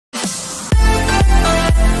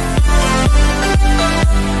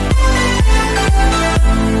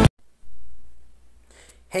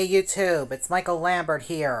Hey YouTube, it's Michael Lambert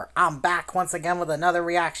here. I'm back once again with another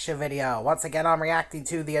reaction video. Once again, I'm reacting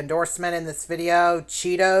to the endorsement in this video.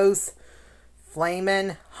 Cheetos,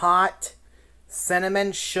 Flamin' Hot,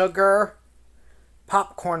 Cinnamon Sugar,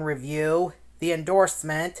 Popcorn Review, the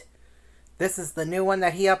endorsement. This is the new one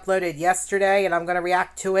that he uploaded yesterday, and I'm going to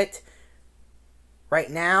react to it right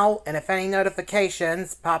now. And if any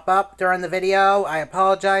notifications pop up during the video, I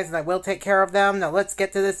apologize and I will take care of them. Now let's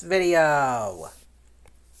get to this video.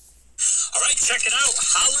 Alright, check it out.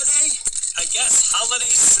 Holiday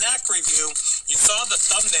snack review. You saw the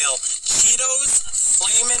thumbnail. Cheetos,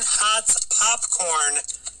 Flamin' Hot Popcorn,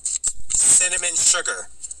 Cinnamon Sugar.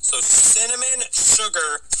 So cinnamon,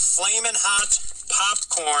 sugar, Flamin' Hot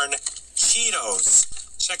Popcorn, Cheetos.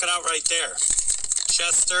 Check it out right there.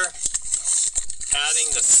 Chester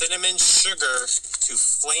adding the cinnamon sugar to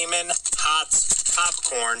Flamin' Hot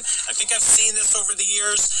Popcorn. I think I've seen this over the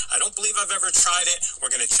years. I don't believe I've ever tried it. We're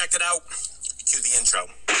going to check it out. Cue the intro.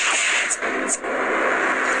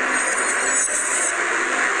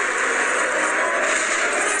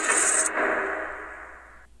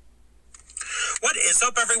 What is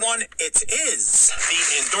up, everyone? It is the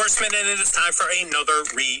endorsement, and it is time for another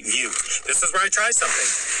review. This is where I try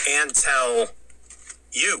something and tell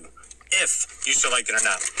you if you should like it or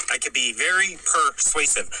not. I could be very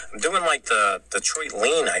persuasive. I'm doing like the Detroit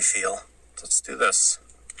lean, I feel. Let's do this.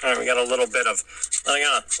 All right, we got a little bit of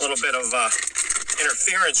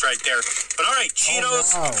interference right there. But all right,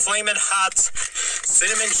 Cheetos, Flamin' Hot,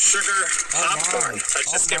 cinnamon sugar popcorn.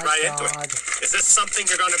 Let's just get right into it. Is this something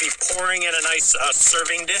you're going to be pouring in a nice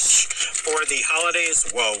serving dish for the holidays?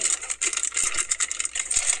 Whoa.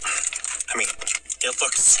 I mean, it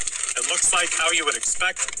looks like how you would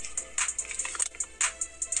expect.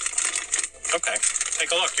 Okay,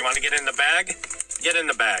 take a look. You want to get in the bag? Get in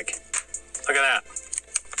the bag. Look at that.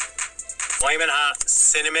 Flamin' Hot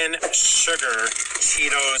cinnamon sugar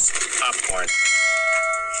Cheetos popcorn.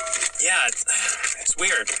 Yeah, it's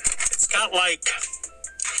weird. It's got like,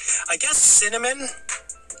 I guess cinnamon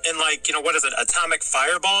and like, you know, what is it? Atomic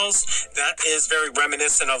fireballs. That is very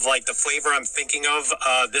reminiscent of like the flavor I'm thinking of.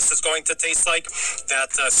 This is going to taste like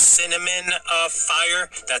that cinnamon fire,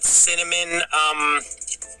 that cinnamon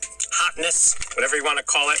hotness, whatever you want to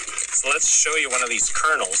call it. So let's show you one of these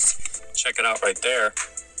kernels. Check it out right there.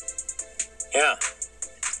 Yeah.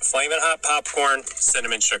 Flamin' Hot popcorn,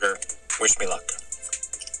 cinnamon sugar. Wish me luck.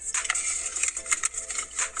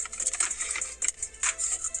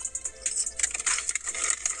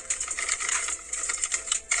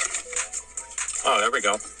 Oh, there we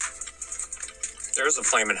go. There's a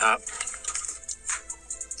Flamin' Hot.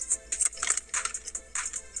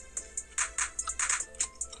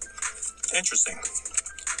 Interesting.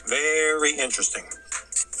 Very interesting.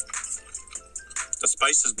 The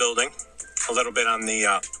spice is building a little bit on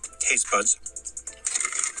the taste buds.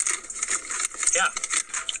 Yeah,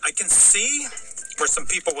 I can see where some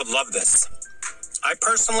people would love this. I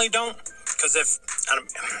personally don't, because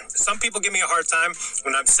some people give me a hard time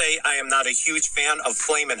when I say I am not a huge fan of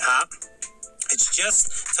Flamin' Hot. It's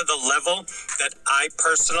just to the level that I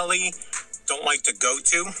personally don't like to go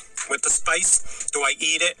to with the spice. Do I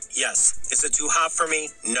eat it? Yes. Is it too hot for me?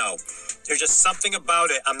 No. There's just something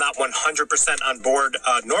about it. I'm not 100% on board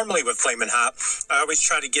normally with Flamin' Hot. I always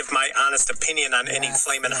try to give my honest opinion on any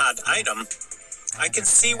Flamin' Hot item. I can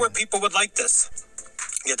see where people would like this.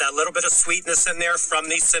 Get that little bit of sweetness in there from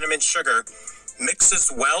the cinnamon sugar.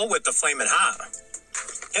 Mixes well with the Flamin' Hot.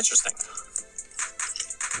 Interesting.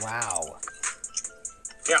 Wow.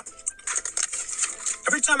 Yeah.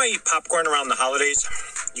 Every time I eat popcorn around the holidays,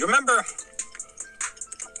 you remember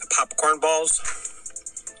the popcorn balls?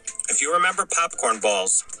 If you remember popcorn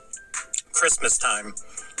balls, Christmas time,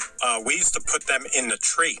 we used to put them in the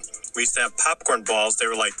tree. We used to have popcorn balls. They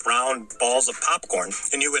were like round balls of popcorn.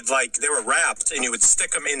 And you would they were wrapped, and you would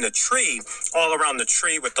stick them in the tree, all around the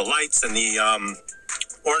tree with the lights and the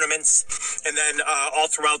ornaments. And then all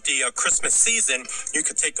throughout the Christmas season, you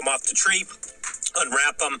could take them off the tree,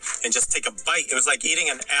 unwrap them, and just take a bite. It was like eating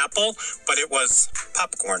an apple, but it was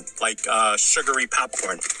popcorn, like sugary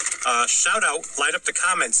popcorn. Shout out, light up the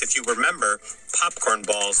comments if you remember popcorn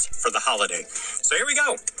balls for the holiday. So here we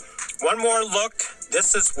go. One more look.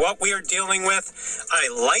 This is what we are dealing with. I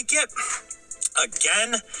like it.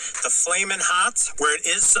 Again, the Flamin' Hot, where it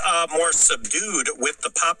is more subdued with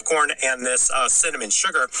the popcorn and this cinnamon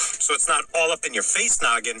sugar, so it's not all up in your face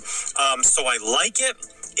noggin. So I like it.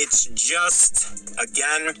 It's just,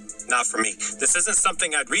 again, not for me. This isn't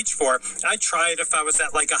something I'd reach for. I'd try it if I was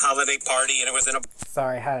at like a holiday party and it was in a...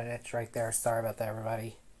 Sorry, I had an itch right there. Sorry about that,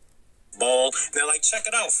 everybody. bowl. And they're like, check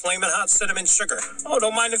it out, Flamin' Hot Cinnamon Sugar. Oh,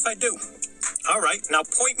 don't mind if I do. All right, now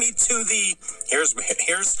point me to the, here's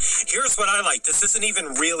what I like. This isn't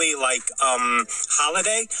even really like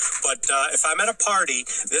holiday, but if I'm at a party,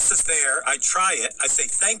 this is there, I try it, I say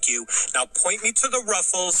thank you. Now point me to the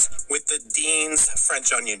Ruffles with the Dean's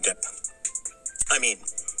French onion dip. I mean,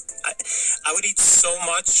 I would eat so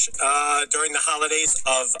much during the holidays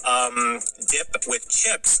of dip with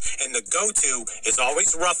chips, and the go-to is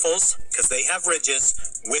always Ruffles because they have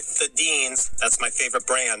ridges with the Dean's. That's my favorite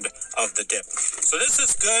brand of the dip. So this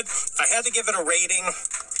is good. If I had to give it a rating,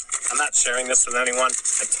 I'm not sharing this with anyone.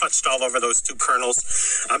 I touched all over those 2 kernels.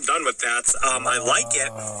 I'm done with that. I like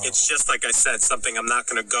it. It's just, like I said, something I'm not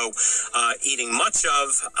going to go eating much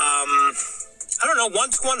of. I don't know, 1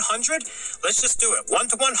 to 100? Let's just do it. 1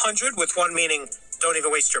 to 100, with 1 meaning don't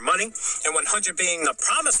even waste your money, and 100 being the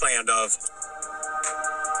promised land of...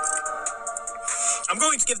 I'm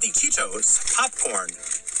going to give the Cheetos, popcorn,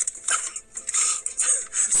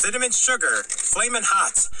 cinnamon sugar, Flamin'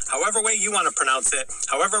 Hot, however way you want to pronounce it,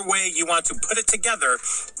 however way you want to put it together,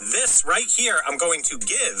 this right here, I'm going to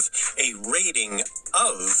give a rating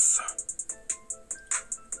of...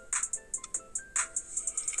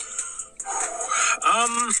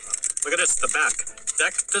 Look at this, the back.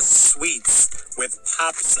 Deck the sweets with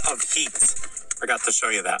pops of heat. Forgot to show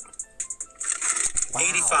you that. Wow.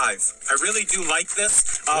 85. I really do like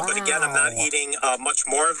this, but again, I'm not eating much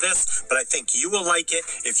more of this, but I think you will like it.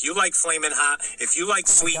 If you like Flamin' Hot, if you like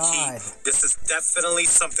sweet heat, this is definitely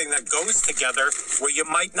something that goes together where you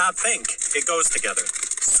might not think it goes together.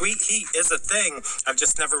 Sweet heat is a thing. I've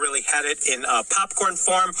just never really had it in popcorn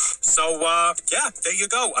form. So, yeah, there you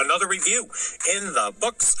go. Another review in the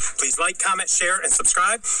books. Please like, comment, share, and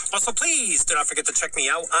subscribe. Also, please do not forget to check me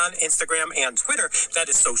out on Instagram and Twitter. That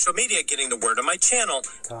is social media, getting the word of my channel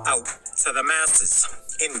out to the masses.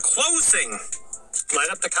 In closing, light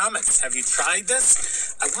up the comments. Have you tried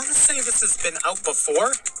this? I want to say this has been out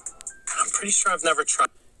before. I'm pretty sure I've never tried.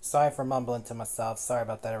 Sorry for mumbling to myself. Sorry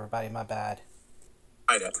about that, everybody. My bad.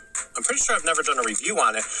 It. I'm pretty sure I've never done a review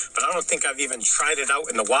on it, but I don't think I've even tried it out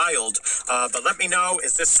in the wild. But let me know,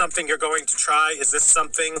 is this something you're going to try? Is this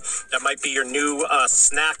something that might be your new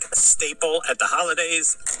snack staple at the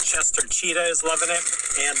holidays? Chester Cheetah is loving it,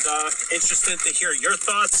 and interested to hear your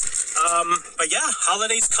thoughts. But yeah,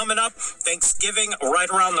 holidays coming up, Thanksgiving right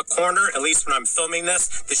around the corner, at least when I'm filming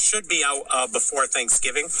this. This should be out before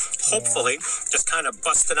Thanksgiving. Hopefully, just kind of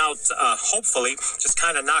busting out, hopefully, just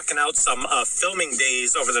kind of knocking out some filming days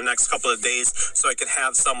over the next couple of days so I could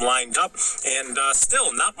have some lined up. And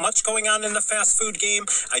still not much going on in the fast food game.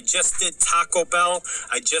 I just did Taco Bell.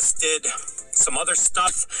 I just did some other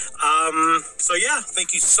stuff. So yeah,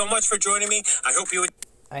 thank you so much for joining me. I hope you would.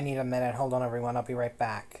 I need a minute. Hold on, everyone. I'll be right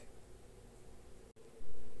back.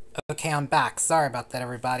 Okay, I'm back. Sorry about that,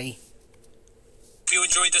 everybody. If you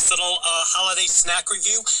enjoyed this little holiday snack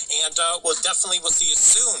review, and we'll see you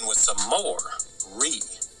soon with some more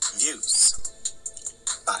reviews.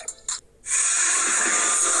 Bye.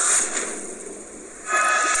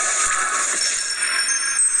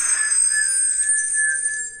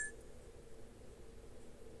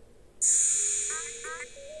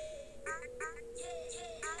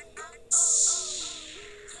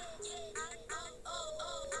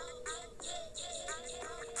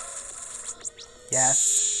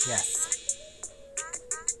 Yes, yes.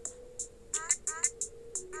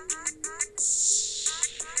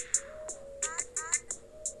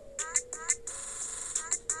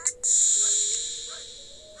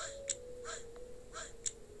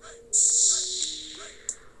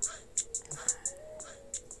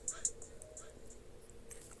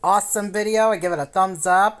 Awesome video. I give it a thumbs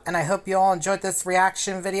up, and I hope you all enjoyed this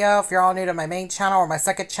reaction video. If you're all new to my main channel or my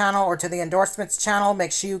second channel or to the endorsements channel,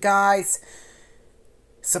 make sure you guys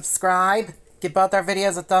subscribe, give both our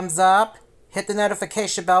videos a thumbs up, hit the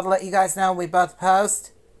notification bell to let you guys know when we both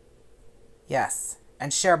post. Yes,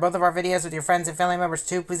 and share both of our videos with your friends and family members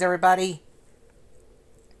too, please, everybody.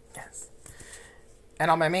 Yes.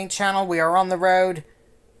 And on my main channel, we are on the road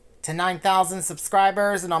to 9,000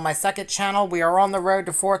 subscribers, and on my second channel, we are on the road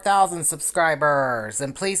to 4,000 subscribers.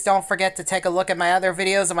 And please don't forget to take a look at my other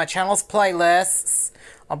videos on my channel's playlists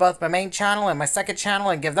on both my main channel and my second channel,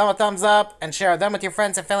 and give them a thumbs up and share them with your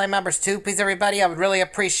friends and family members too, please, everybody. I would really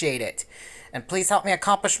appreciate it. And please help me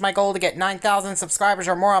accomplish my goal to get 9,000 subscribers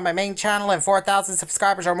or more on my main channel and 4,000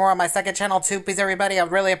 subscribers or more on my second channel too, please, everybody. I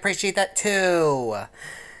would really appreciate that too.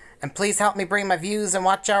 And please help me bring my views and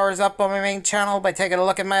watch hours up on my main channel by taking a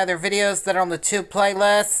look at my other videos that are on the 2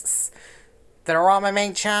 playlists that are on my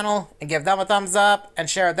main channel, and give them a thumbs up and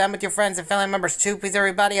share them with your friends and family members too, please,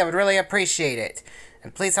 everybody. I would really appreciate it.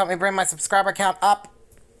 And please help me bring my subscriber count up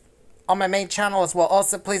on my main channel as well.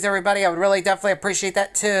 Also, please, everybody, I would really definitely appreciate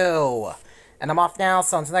that too. And I'm off now,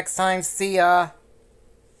 so until next time, see ya.